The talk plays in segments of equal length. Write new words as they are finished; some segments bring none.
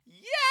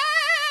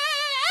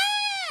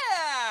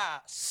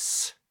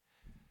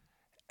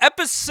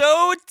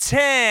Episode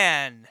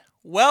 10.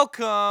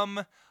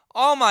 Welcome,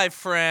 all my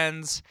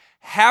friends.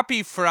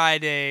 Happy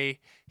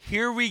Friday.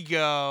 Here we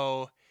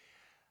go.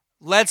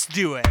 Let's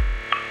do it.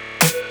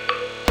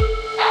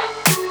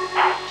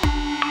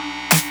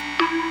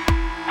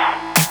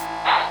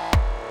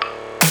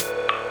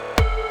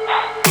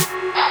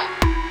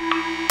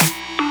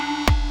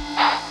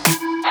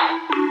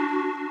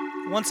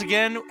 Once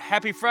again,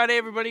 happy Friday,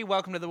 everybody.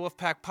 Welcome to the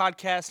Wolfpack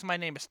Podcast. My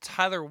name is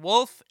Tyler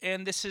Wolf,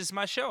 and this is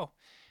my show.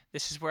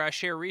 This is where I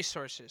share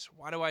resources.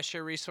 Why do I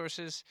share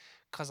resources?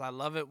 Because I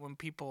love it when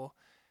people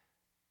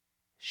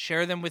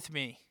share them with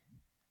me.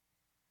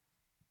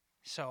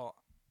 So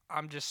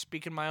I'm just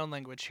speaking my own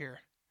language here.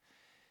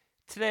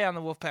 Today on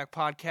the Wolfpack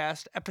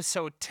Podcast,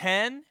 episode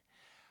 10.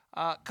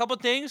 A couple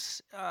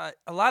things. A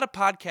lot of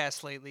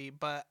podcasts lately,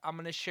 but I'm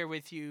going to share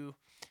with you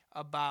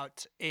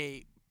about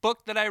a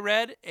book that I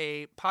read,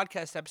 a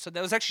podcast episode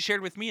that was actually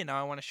shared with me, and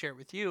now I want to share it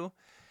with you.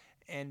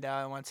 And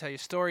I want to tell you a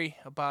story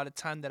about a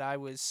time that I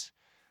was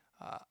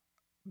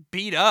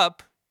beat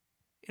up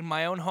in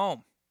my own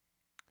home.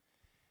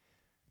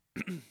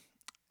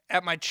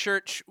 At my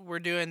church, we're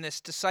doing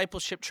this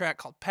discipleship track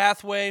called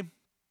Pathway,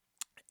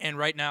 and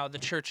right now the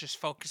church is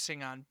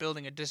focusing on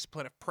building a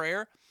discipline of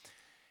prayer.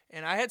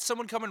 And I had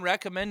someone come and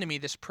recommend to me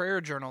this prayer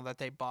journal that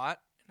they bought,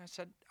 and I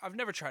said, I've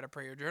never tried a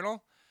prayer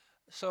journal,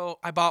 so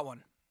I bought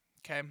one.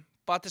 Okay,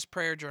 bought this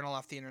prayer journal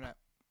off the internet.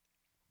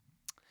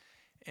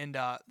 And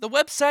the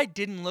website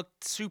didn't look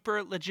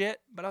super legit,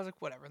 but I was like,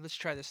 whatever, let's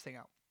try this thing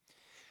out.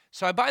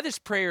 So I buy this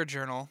prayer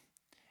journal,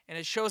 and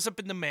it shows up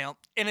in the mail,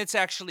 and it's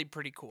actually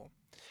pretty cool.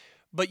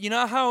 But you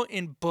know how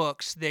in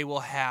books they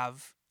will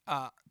have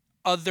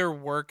other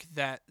work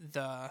that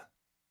the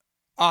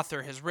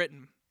author has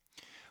written?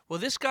 Well,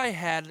 this guy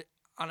had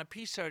on a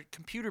piece of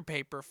computer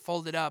paper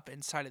folded up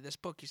inside of this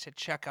book. He said,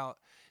 check out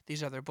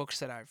these other books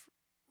that I've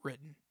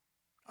written,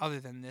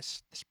 other than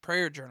this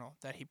prayer journal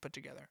that he put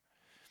together.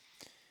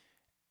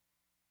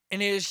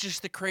 And it was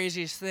just the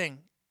craziest thing,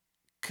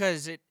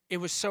 because it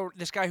was so,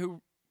 this guy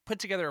who put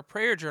together a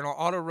prayer journal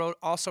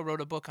also wrote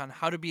a book on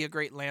how to be a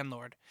great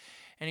landlord.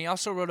 And he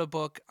also wrote a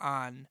book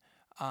on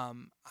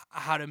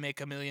how to make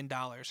 $1 million,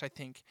 I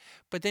think.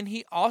 But then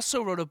he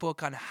also wrote a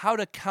book on how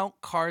to count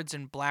cards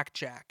in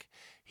blackjack.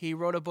 He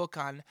wrote a book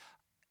on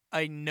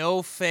a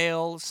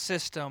no-fail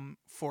system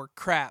for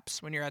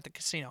craps when you're at the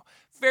casino.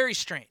 Very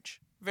strange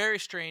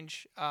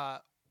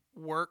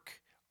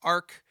arc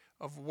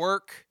of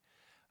work.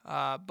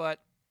 But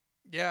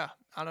yeah,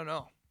 I don't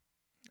know.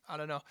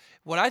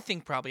 What I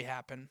think probably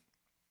happened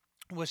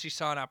was he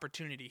saw an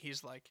opportunity.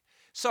 He's like,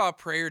 saw a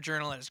prayer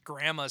journal at his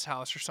grandma's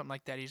house or something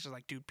like that. He's just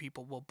like, dude,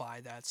 people will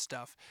buy that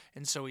stuff.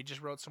 And so he just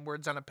wrote some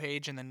words on a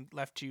page and then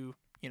left you,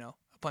 a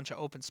bunch of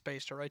open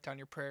space to write down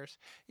your prayers.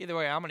 Either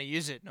way, I'm going to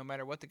use it no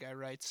matter what the guy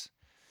writes.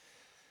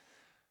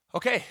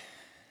 Okay,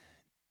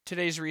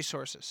 today's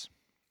resources.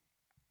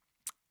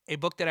 A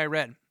book that I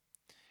read.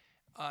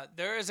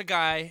 There is a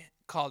guy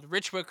called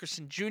Rich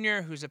Wilkerson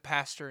Jr., who's a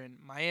pastor in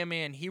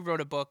Miami, and he wrote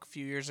a book a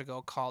few years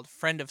ago called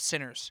Friend of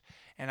Sinners,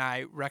 and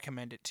I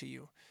recommend it to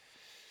you.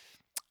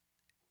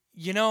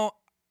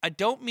 I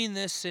don't mean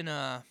this in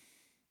a,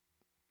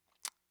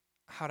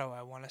 how do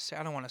I want to say?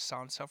 I don't want to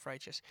sound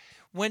self-righteous.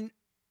 When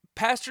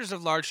pastors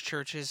of large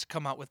churches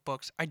come out with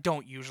books, I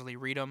don't usually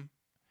read them.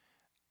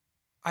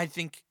 I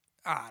think,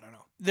 I don't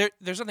know.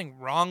 There's nothing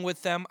wrong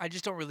with them. I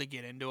just don't really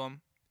get into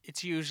them.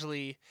 It's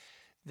usually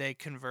they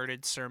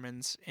converted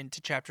sermons into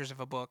chapters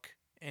of a book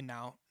and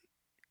now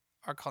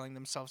are calling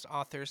themselves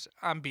authors.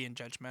 I'm being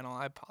judgmental.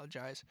 I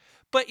apologize.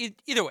 But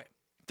either way,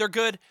 they're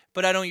good,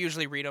 but I don't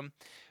usually read them.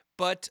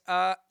 But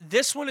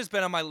this one has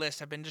been on my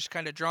list. I've been just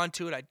kind of drawn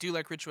to it. I do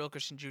like Rich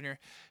Wilkerson Jr.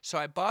 So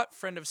I bought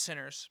Friend of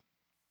Sinners,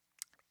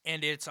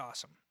 and it's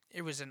awesome.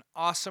 It was an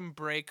awesome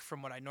break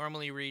from what I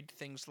normally read,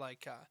 things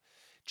like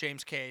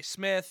James K.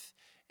 Smith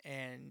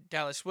and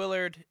Dallas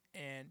Willard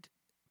and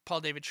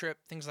Paul David Tripp,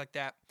 things like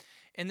that.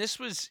 And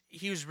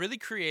he was really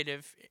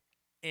creative,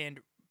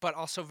 but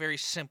also very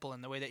simple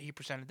in the way that he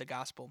presented the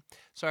gospel.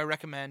 So I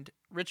recommend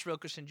Rich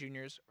Wilkerson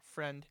Jr.'s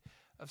Friend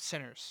of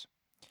Sinners.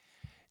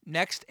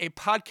 Next, a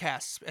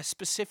podcast, a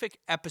specific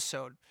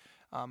episode.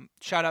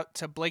 Shout out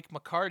to Blake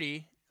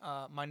McCarty,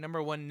 my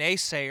number one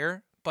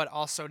naysayer, but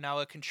also now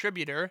a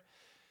contributor.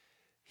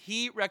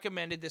 He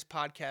recommended this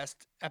podcast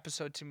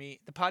episode to me.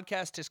 The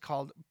podcast is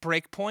called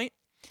Breakpoint,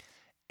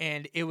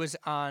 and it was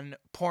on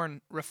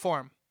porn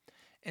reform.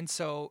 And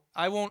so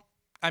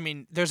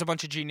there's a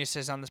bunch of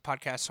geniuses on this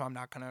podcast, so I'm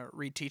not going to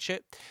reteach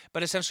it.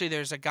 But essentially,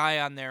 there's a guy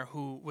on there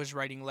who was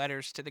writing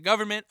letters to the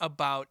government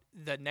about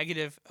the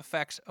negative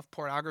effects of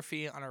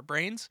pornography on our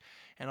brains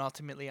and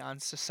ultimately on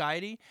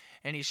society.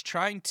 And he's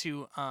trying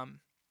to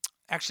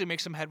actually make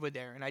some headway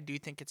there. And I do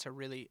think it's a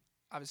really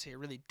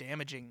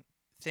damaging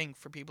thing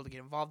for people to get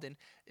involved in,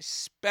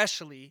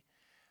 especially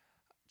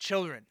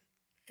children.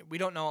 We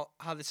don't know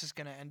how this is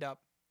going to end up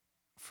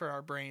for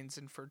our brains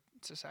and for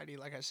society,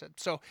 like I said.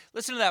 So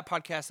listen to that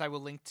podcast. I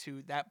will link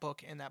to that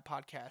book and that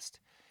podcast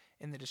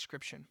in the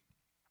description.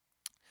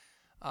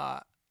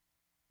 I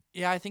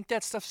think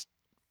that stuff's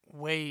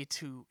way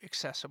too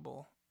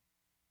accessible.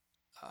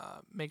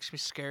 Makes me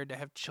scared to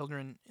have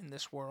children in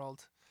this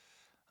world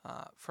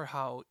for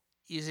how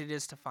easy it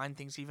is to find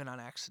things even on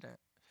accident.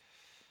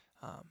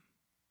 Um,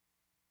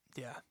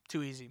 yeah,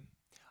 too easy.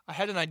 I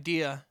had an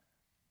idea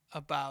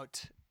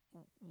about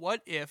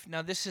what if,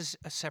 now this is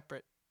a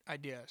separate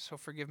idea, so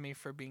forgive me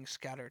for being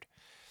scattered,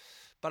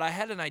 but I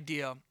had an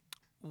idea.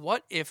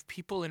 What if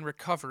people in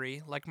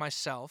recovery, like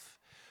myself,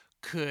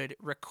 could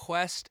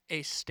request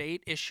a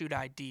state issued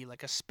ID,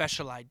 like a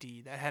special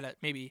ID that had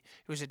maybe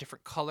it was a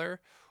different color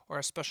or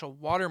a special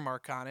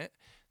watermark on it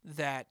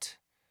that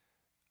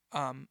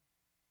um,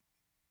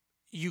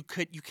 you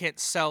can't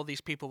sell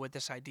these people with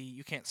this ID.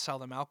 You can't sell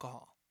them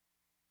alcohol.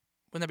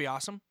 Wouldn't that be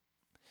awesome?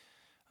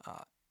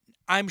 Uh,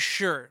 I'm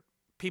sure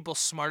people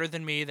smarter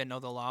than me that know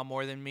the law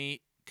more than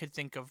me could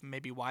think of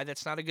maybe why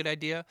that's not a good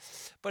idea.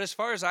 But as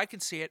far as I can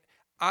see it,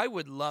 I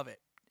would love it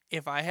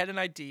if I had an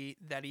ID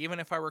that even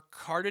if I were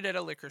carded at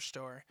a liquor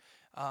store,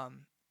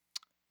 um,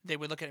 they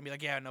would look at it and be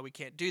like, yeah, no, we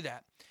can't do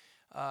that.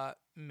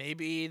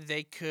 Maybe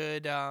they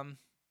could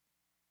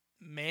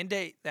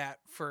mandate that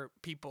for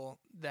people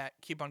that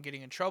keep on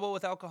getting in trouble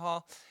with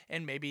alcohol,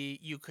 and maybe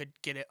you could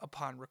get it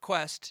upon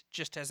request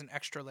just as an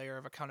extra layer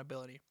of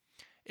accountability.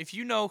 If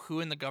you know who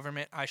in the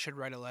government I should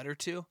write a letter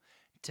to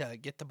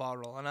get the ball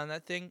rolling on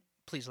that thing,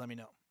 please let me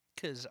know,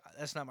 because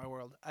that's not my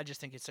world. I just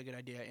think it's a good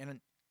idea, and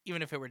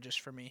even if it were just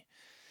for me.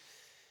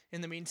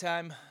 In the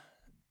meantime,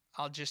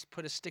 I'll just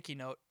put a sticky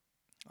note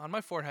on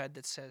my forehead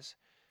that says,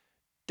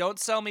 don't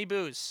sell me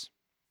booze.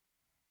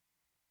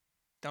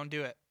 Don't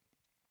do it.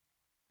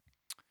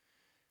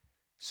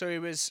 So it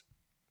was,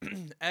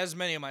 as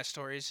many of my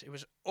stories, it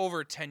was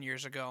over 10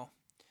 years ago.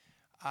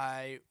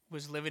 I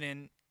was living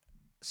in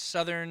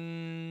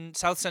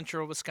south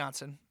central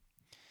Wisconsin,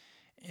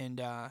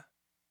 and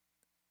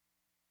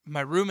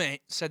my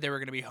roommate said they were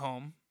going to be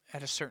home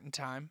at a certain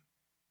time,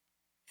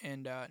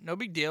 and no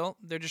big deal.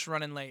 They're just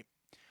running late.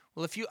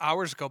 Well, a few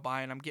hours go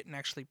by, and I'm getting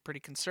actually pretty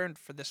concerned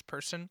for this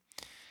person.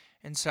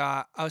 And so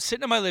I was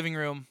sitting in my living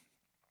room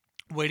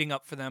waiting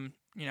up for them.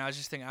 I was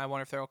just thinking, I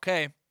wonder if they're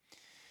okay.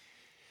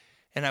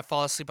 And I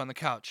fall asleep on the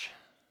couch.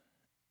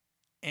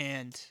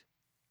 And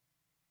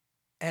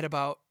at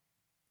about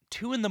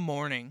 2 in the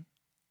morning,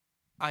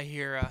 I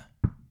hear a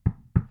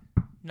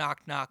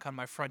knock, knock on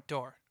my front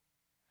door.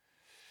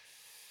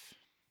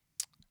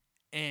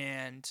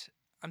 And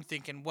I'm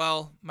thinking,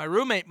 well, my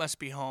roommate must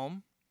be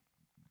home,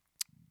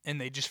 and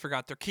they just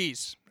forgot their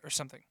keys or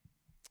something.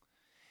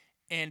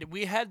 And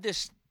we had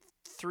this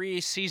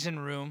 3-season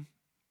room,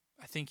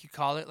 I think you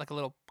call it, like a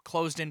little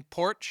closed-in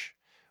porch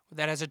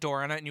that has a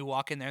door on it, and you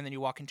walk in there, and then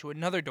you walk into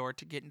another door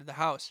to get into the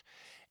house.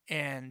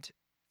 And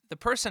the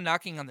person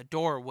knocking on the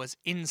door was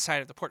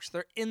inside of the porch.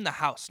 They're in the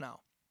house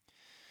now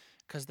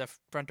because the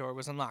front door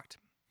was unlocked.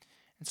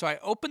 And so I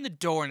open the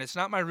door, and it's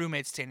not my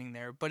roommate standing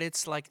there, but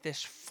it's like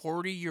this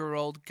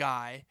 40-year-old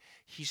guy.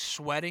 He's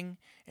sweating,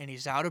 and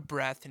he's out of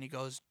breath, and he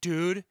goes,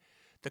 dude,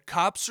 the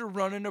cops are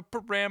running a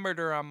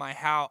perimeter on my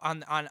house,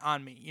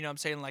 on me. You know what I'm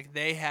saying? Like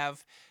they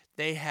have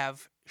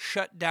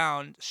shut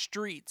down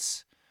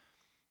streets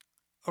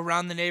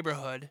around the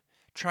neighborhood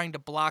trying to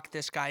block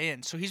this guy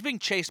in. So he's being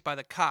chased by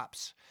the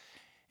cops.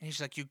 And he's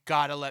like, you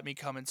gotta let me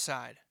come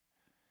inside.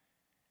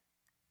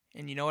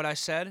 And you know what I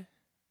said?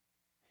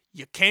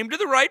 You came to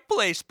the right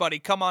place, buddy.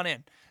 Come on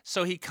in.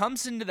 So he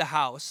comes into the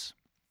house,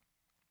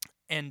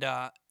 and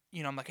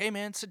I'm like, hey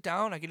man, sit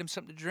down. I get him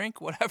something to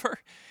drink, whatever.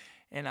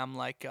 And I'm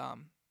like,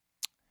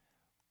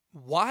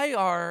 why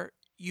are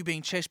you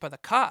being chased by the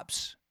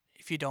cops,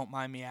 if you don't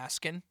mind me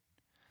asking?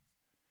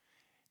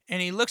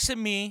 And he looks at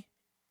me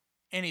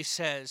and he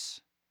says,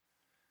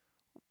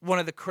 one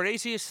of the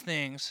craziest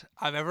things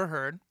I've ever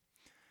heard,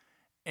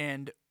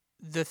 and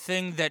the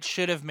thing that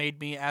should have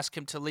made me ask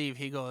him to leave,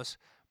 he goes,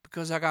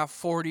 because I got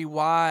 40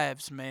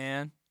 wives,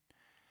 man.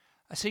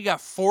 I said, you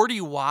got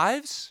 40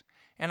 wives?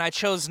 And I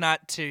chose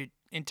not to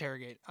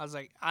interrogate. I was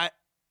like,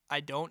 I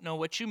don't know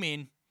what you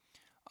mean,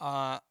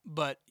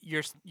 but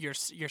you're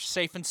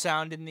safe and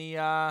sound in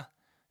the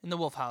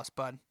Wolf House,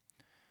 bud.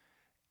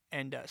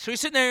 And so he's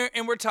sitting there,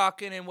 and we're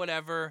talking and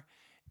whatever.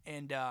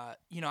 And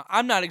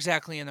I'm not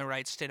exactly in the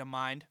right state of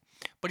mind,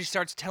 but he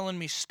starts telling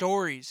me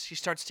stories.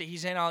 He's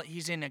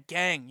in a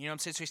gang, you know what I'm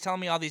saying? So he's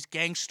telling me all these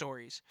gang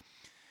stories,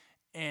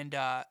 and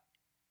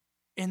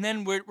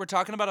then we're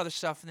talking about other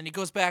stuff, and then he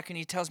goes back and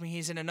he tells me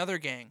he's in another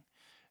gang.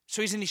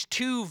 So he's in these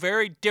two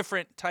very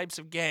different types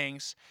of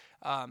gangs,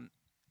 and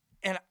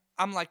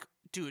I'm like,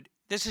 dude,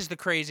 this is the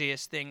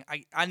craziest thing.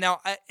 I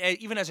now,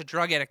 even as a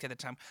drug addict at the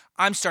time,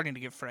 I'm starting to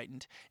get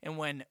frightened. And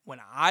when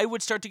I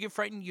would start to get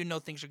frightened,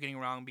 things are getting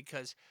wrong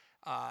because,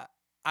 I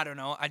don't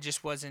know,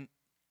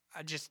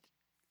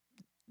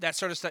 that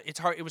sort of stuff,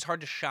 it was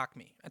hard to shock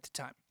me at the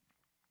time.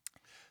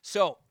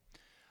 So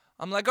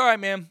I'm like, all right,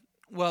 man,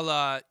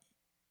 well,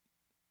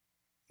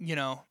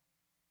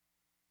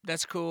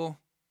 that's cool.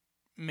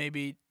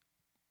 Maybe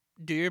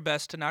do your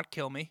best to not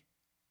kill me,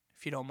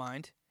 if you don't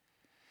mind.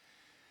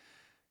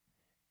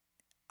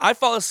 I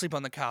fall asleep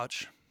on the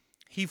couch.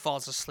 He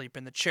falls asleep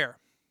in the chair.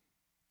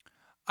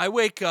 I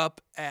wake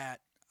up at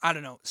I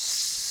don't know,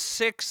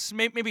 6,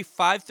 maybe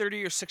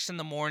 5:30 or 6 in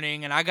the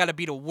morning, and I got to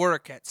be to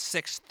work at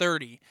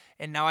 6:30,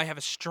 and now I have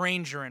a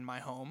stranger in my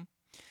home.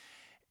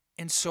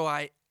 And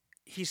so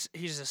he's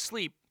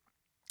asleep,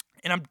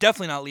 and I'm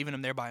definitely not leaving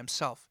him there by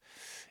himself.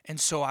 And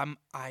so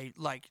I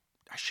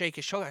shake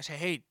his shoulder. I say,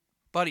 "Hey,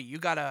 buddy, you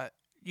got to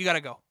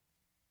go.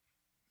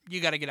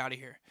 You got to get out of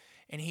here."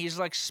 And he's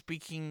like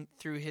speaking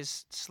through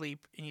his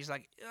sleep, and he's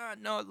like,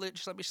 "No,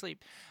 just let me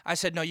sleep." I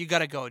said, "No, you got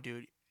to go,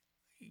 dude.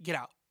 Get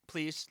out.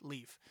 Please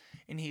leave."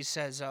 And he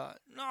says,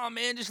 "No,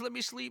 man, just let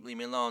me sleep. Leave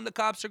me alone. The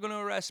cops are going to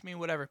arrest me,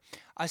 whatever."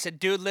 I said,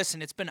 "Dude,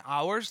 listen, it's been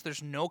hours.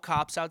 There's no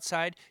cops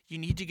outside. You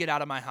need to get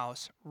out of my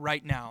house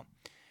right now."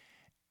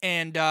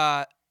 And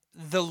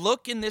the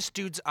look in this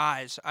dude's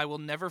eyes, I will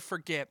never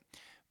forget,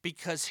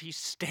 because he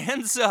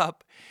stands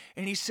up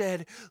and he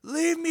said,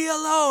 "Leave me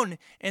alone."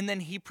 And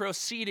then he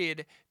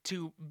proceeded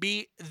to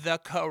beat the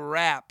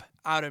crap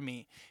out of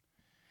me.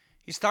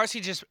 He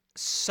just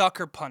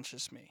sucker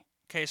punches me.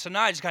 Okay, so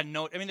now I just got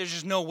there's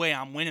just no way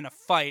I'm winning a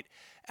fight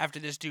after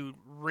this dude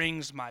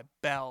rings my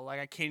bell. Like,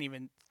 I can't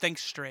even think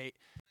straight.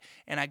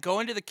 And I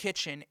go into the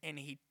kitchen, and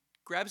he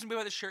grabs me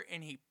by the shirt,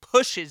 and he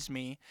pushes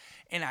me,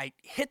 and I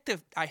hit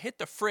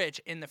the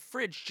fridge, and the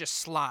fridge just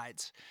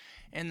slides.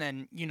 And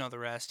then, you know the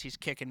rest. He's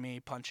kicking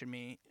me, punching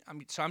me.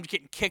 So I'm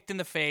getting kicked in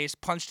the face,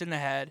 punched in the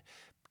head,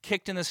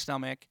 kicked in the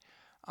stomach.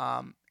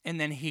 And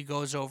then he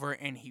goes over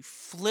and he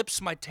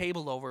flips my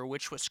table over,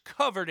 which was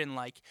covered in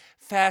like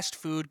fast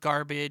food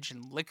garbage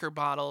and liquor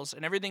bottles,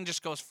 and everything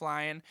just goes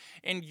flying.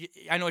 And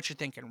I know what you're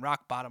thinking,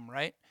 rock bottom,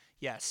 right?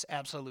 Yes,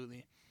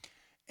 absolutely.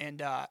 And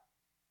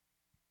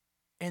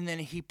then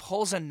he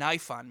pulls a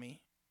knife on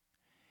me,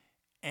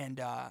 and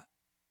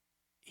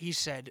he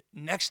said,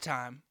 "Next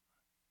time,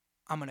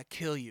 I'm gonna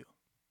kill you."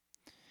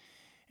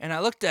 And I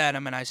looked at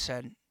him and I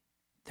said,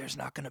 "There's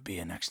not going to be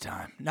a next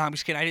time." No, I'm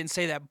just kidding. I didn't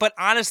say that. But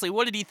honestly,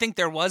 what did he think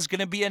there was going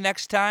to be a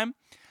next time?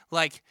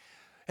 Like,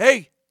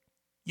 "Hey,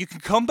 you can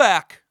come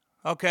back,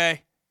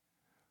 okay?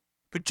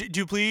 But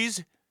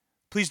please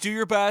do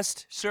your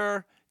best,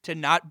 sir, to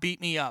not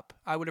beat me up.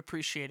 I would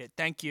appreciate it.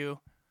 Thank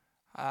you.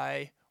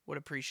 I would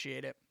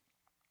appreciate it."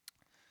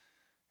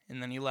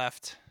 And then he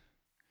left,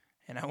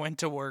 and I went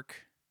to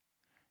work.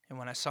 And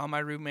when I saw my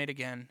roommate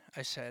again,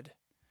 I said,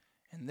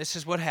 "And this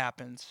is what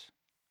happens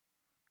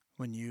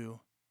when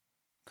you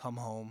come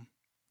home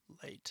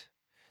late."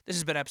 This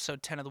has been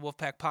episode 10 of the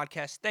Wolfpack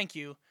Podcast. Thank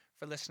you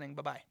for listening.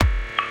 Bye-bye.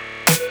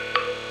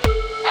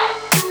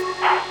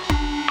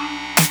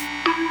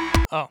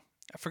 Oh,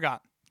 I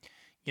forgot.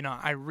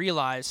 I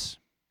realize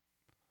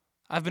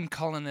I've been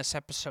calling this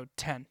episode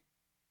 10,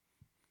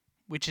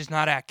 which is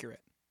not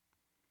accurate.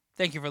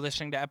 Thank you for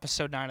listening to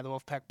episode 9 of the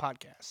Wolfpack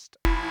Podcast.